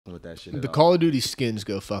with that shit. The Call of Duty skins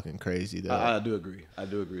go fucking crazy though. I do agree.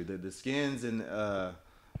 The skins and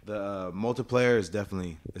the multiplayer is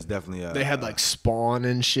definitely. They had like Spawn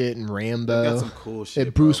and shit and Rambo. They got some cool shit.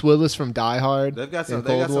 And Bruce Willis from Die Hard. They've got some.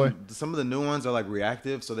 Some of the new ones are like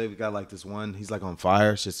reactive, so they've got like this one. He's like on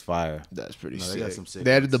fire. Shit's fire. That's pretty sick. They got some sick.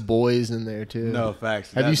 They added The Boys in there too. No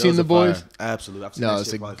facts. Have you seen The Boys? Absolutely. I've seen no,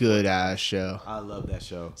 it's a good ass show. I love that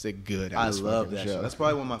show. It's a good. I love that show. That's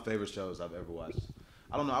probably one of my favorite shows I've ever watched.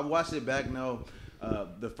 I don't know. I watched it back. No,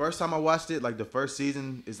 the first time I watched it, like the first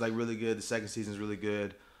season is like really good. The second season is really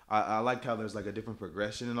good. I like how there's like a different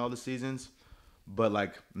progression in all the seasons, but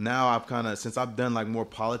like now I've kind of, since I've done like more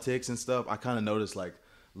politics and stuff, I kind of noticed like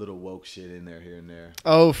little woke shit in there here and there.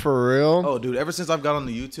 Oh, for real? Oh, dude, ever since I've got on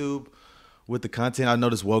the YouTube with the content, I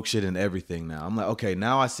noticed woke shit in everything now. I'm like, okay,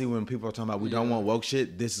 now I see when people are talking about we don't want woke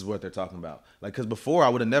shit, this is what they're talking about. Like, because before I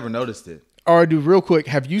would have never noticed it. All right, dude, real quick,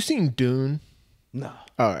 have you seen Dune? No.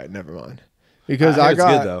 All right, never mind. Because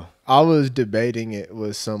I was debating it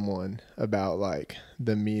with someone about like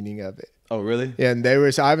the meaning of it. Oh, really? Yeah, and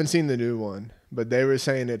I haven't seen the new one, but they were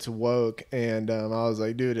saying it's woke, and I was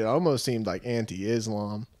like, dude, it almost seemed like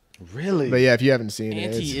anti-Islam. Really? But yeah, if you haven't seen it,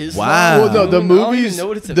 anti-Islam. Wow. Well, no, the movies. I don't even know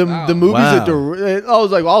what it's the about. movies. Wow. I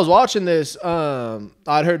was like, well, I was watching this.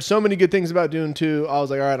 I'd heard so many good things about Dune 2. I was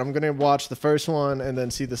like, all right, I'm gonna watch the first one and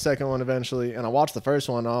then see the second one eventually. And I watched the first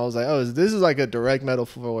one. And I was like, oh, this is like a direct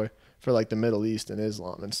metaphor for like the Middle East and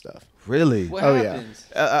Islam and stuff. Really? What Oh, happens?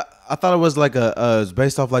 I thought it was like it's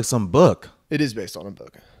based off like some book. It is based on a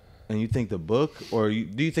book. And you think the book, or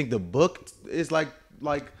do you think the book is like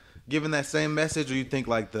giving that same message, or you think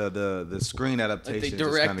like the screen adaptation? Like they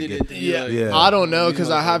directed it. Yeah. I don't know because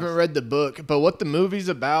I haven't read the book. But what the movie's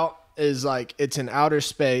about is like it's in outer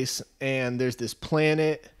space and there's this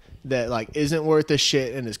planet that like isn't worth a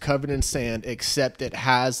shit and is covered in sand, except it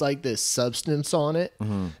has like this substance on it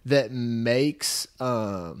that makes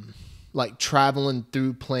like traveling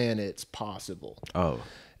through planets possible. Oh.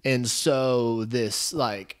 And so this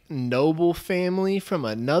like noble family from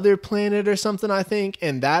another planet or something, I think,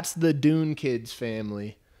 and that's the Dune kids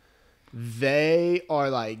family. They are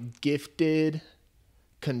like gifted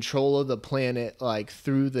control of the planet like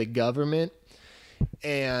through the government,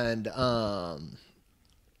 and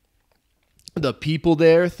the people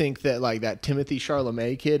there think that like that Timothy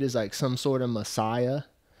Chalamet kid is like some sort of messiah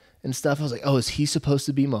and stuff. I was like, oh, is he supposed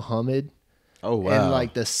to be Muhammad? Oh, wow. And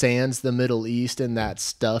like the sand's the Middle East and that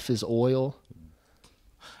stuff is oil.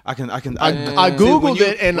 I Googled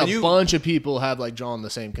it and a bunch of people have like drawn the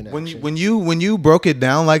same connection. When you broke it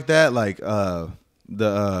down like that, like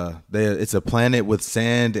it's a planet with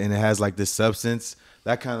sand and it has like this substance,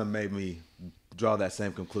 that kind of made me draw that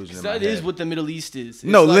same conclusion. In my That head. is what the Middle East is. It's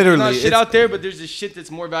No, like, literally, there's not shit it's- out there, but there's this shit that's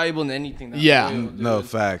more valuable than anything. Yeah. Oil, dude. No,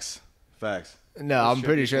 facts. No, I'm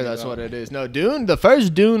pretty sure that's what it is. No, Dune, the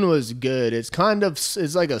first Dune was good. It's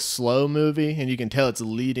like a slow movie, and you can tell it's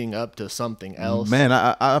leading up to something else. Man,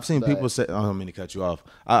 I've seen people say, I don't mean to cut you off.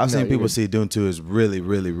 I've seen people say Dune 2 is really,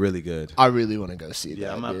 really, really good. I really want to go see that.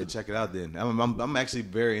 Yeah, I'm going to have to check it out then. I'm actually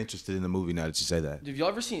very interested in the movie now that you say that. Have y'all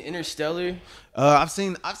ever seen Interstellar? I've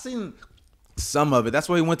seen some of it. That's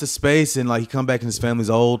where he went to space and like he come back and his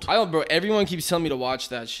family's old. I don't, bro. Everyone keeps telling me to watch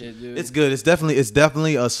that shit, dude. It's good. It's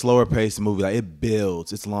definitely a slower paced movie. Like it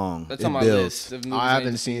builds. It's long. That's it on my builds. list. Of movies I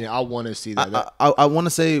haven't seen it. I want to see that. I want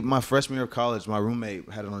to say my freshman year of college, my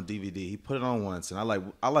roommate had it on DVD. He put it on once, and I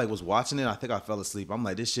was watching it. I think I fell asleep. I'm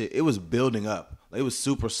like, this shit. It was building up. Like, it was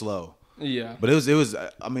super slow. Yeah. But it was.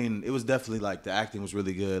 I mean, it was definitely like the acting was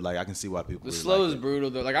really good. Like I can see why people. The really slow liked is it.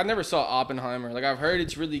 brutal though. Like I never saw Oppenheimer. Like I've heard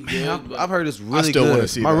it's really good. Man, but I've heard it's really still good. wanna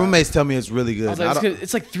see My that. roommates tell me it's really good. I was like,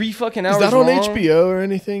 it's like 3 fucking hours. Is that on long. HBO or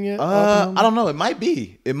anything yet? I don't know. It might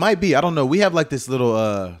be. I don't know. We have like this little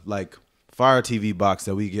like Fire TV box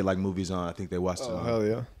that we get like movies on. I think they watched it Oh, on. hell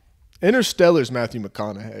yeah. Interstellar's Matthew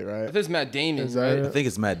McConaughey, I right? think it's Matt Damon, Is that right? it? I think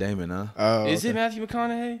it's Matt Damon, huh? Oh, Is it Matthew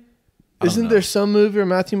McConaughey? Isn't there some movie where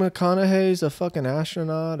Matthew McConaughey's a fucking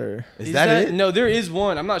astronaut? Or Is that it? No, there is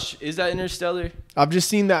one. I'm not sure. Is that Interstellar? I've just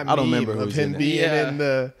seen that I don't meme remember of who's him in it. being Yeah. in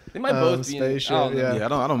the They might both be in it. spaceship. I don't know. Yeah, I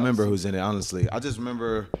don't remember who's in it, honestly. I just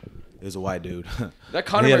remember it was a white dude. That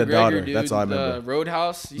Conor He had a McGregor daughter. dude. That's all I remember. The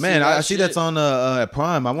Roadhouse. You Man, seen I that see shit? that's on at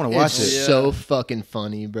Prime. I want to watch It's it. Yeah. so fucking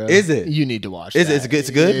funny, bro. Is it? You need to watch Is that. it? It's good? It's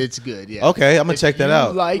good? It's good, yeah. Okay, I'm gonna If check that you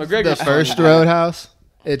out. like McGregor's the first funny. Roadhouse,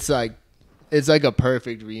 it's like a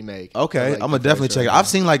perfect remake. Okay, of, like, I'm the gonna definitely first check it. Roadhouse. I've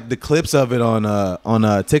seen like the clips of it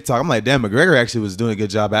on TikTok. I'm like, damn, McGregor actually was doing a good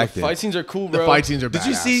job acting. Fight scenes are cool, bro. The fight scenes are badass. Did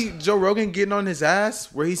you see Joe Rogan getting on his ass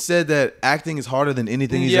where he said that acting is harder than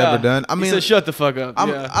anything he's Yeah. ever done? I He mean, said, shut the fuck up.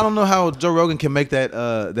 Yeah. I don't know how Joe Rogan can make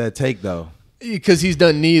that take though. Because he's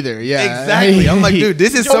done neither. Yeah, Exactly. I'm like, dude,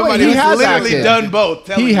 this is somebody who's literally acted. done both.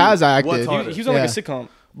 Telling He you has acted. what's He- harder. He was on like a sitcom.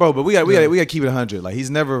 Bro, but we got keep it 100. Like he's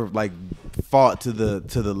never like fought to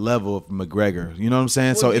the level of McGregor. You know what I'm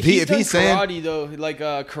saying? So Well, if he's he's saying, karate though, like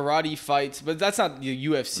karate fights, but that's not the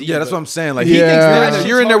UFC. yeah, that's but what I'm saying. Like Yeah. he thinks That that shit's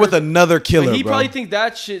you're in there with harder. another killer, But he bro. probably think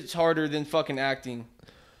that shit's harder than fucking acting.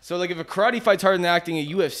 So like if a karate fight's harder than acting, a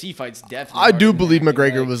UFC fight's definitely. I harder do than believe acting.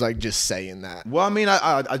 McGregor Like, was like just saying that. Well, I mean,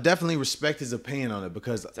 I definitely respect his opinion on it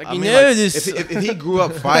because like, I you mean, know like, this- if he grew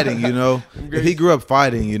up fighting, you know, if he grew up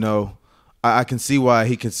fighting, you know, I can see why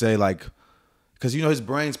he could say like, because you know his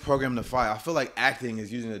brain's programmed to fight. I feel like acting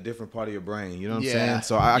is using a different part of your brain. You know what I'm Yeah. saying?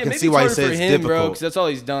 So I yeah, can maybe see it's why he harder says for it's him, bro, difficult. because that's all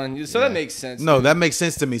he's done. So that makes sense. No, dude. that makes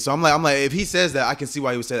sense to me. So I'm like, if he says that, I can see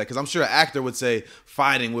why he would say that. Because I'm sure an actor would say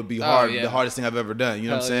fighting would be hard, yeah. the hardest thing I've ever done. You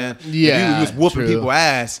know what I'm Hell saying? yeah. If you was whooping True. people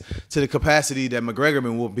ass to the capacity that McGregor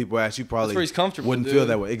been whooping people ass, you probably where he's comfortable, wouldn't dude. feel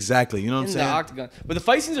that way. Exactly. You know what I'm in the saying? octagon. But the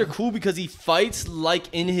fight scenes are cool because he fights like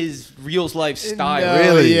in his real life style. No,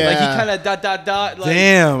 Really? Yeah. Like he kind of dot. Like,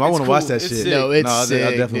 Damn, I it's want to cool. watch that It's shit. sick. No, it's I sick,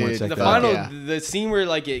 definitely want dude. to check The that final, out. Yeah. the scene where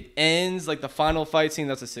like it ends, like the final fight scene,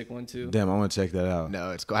 that's a sick one too. Damn, I want to check that out.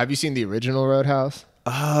 No, it's cool. Have you seen the original Roadhouse?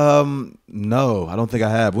 No, I don't think I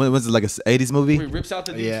have. When was it, like a 80s movie? Where he rips out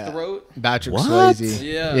the dude's Yeah. throat. Patrick What? Swayze.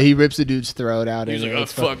 Yeah. he rips a dude's throat out. He's and like, oh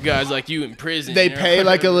it's fun. fuck guys like you in prison. They you know? pay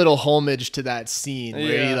like a little homage to that scene where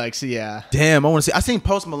he Yeah. like, yeah. Damn, I want to see. I seen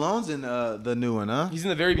Post Malone's in the new one, huh? He's in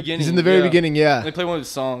the very beginning. He's in the very beginning, yeah. They play one of his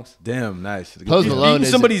songs. Damn, nice. Post He's Malone beating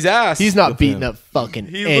is somebody's ass. He's not Good for beating him. up fucking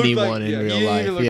He looked anyone like- in yeah, he real didn't life. even look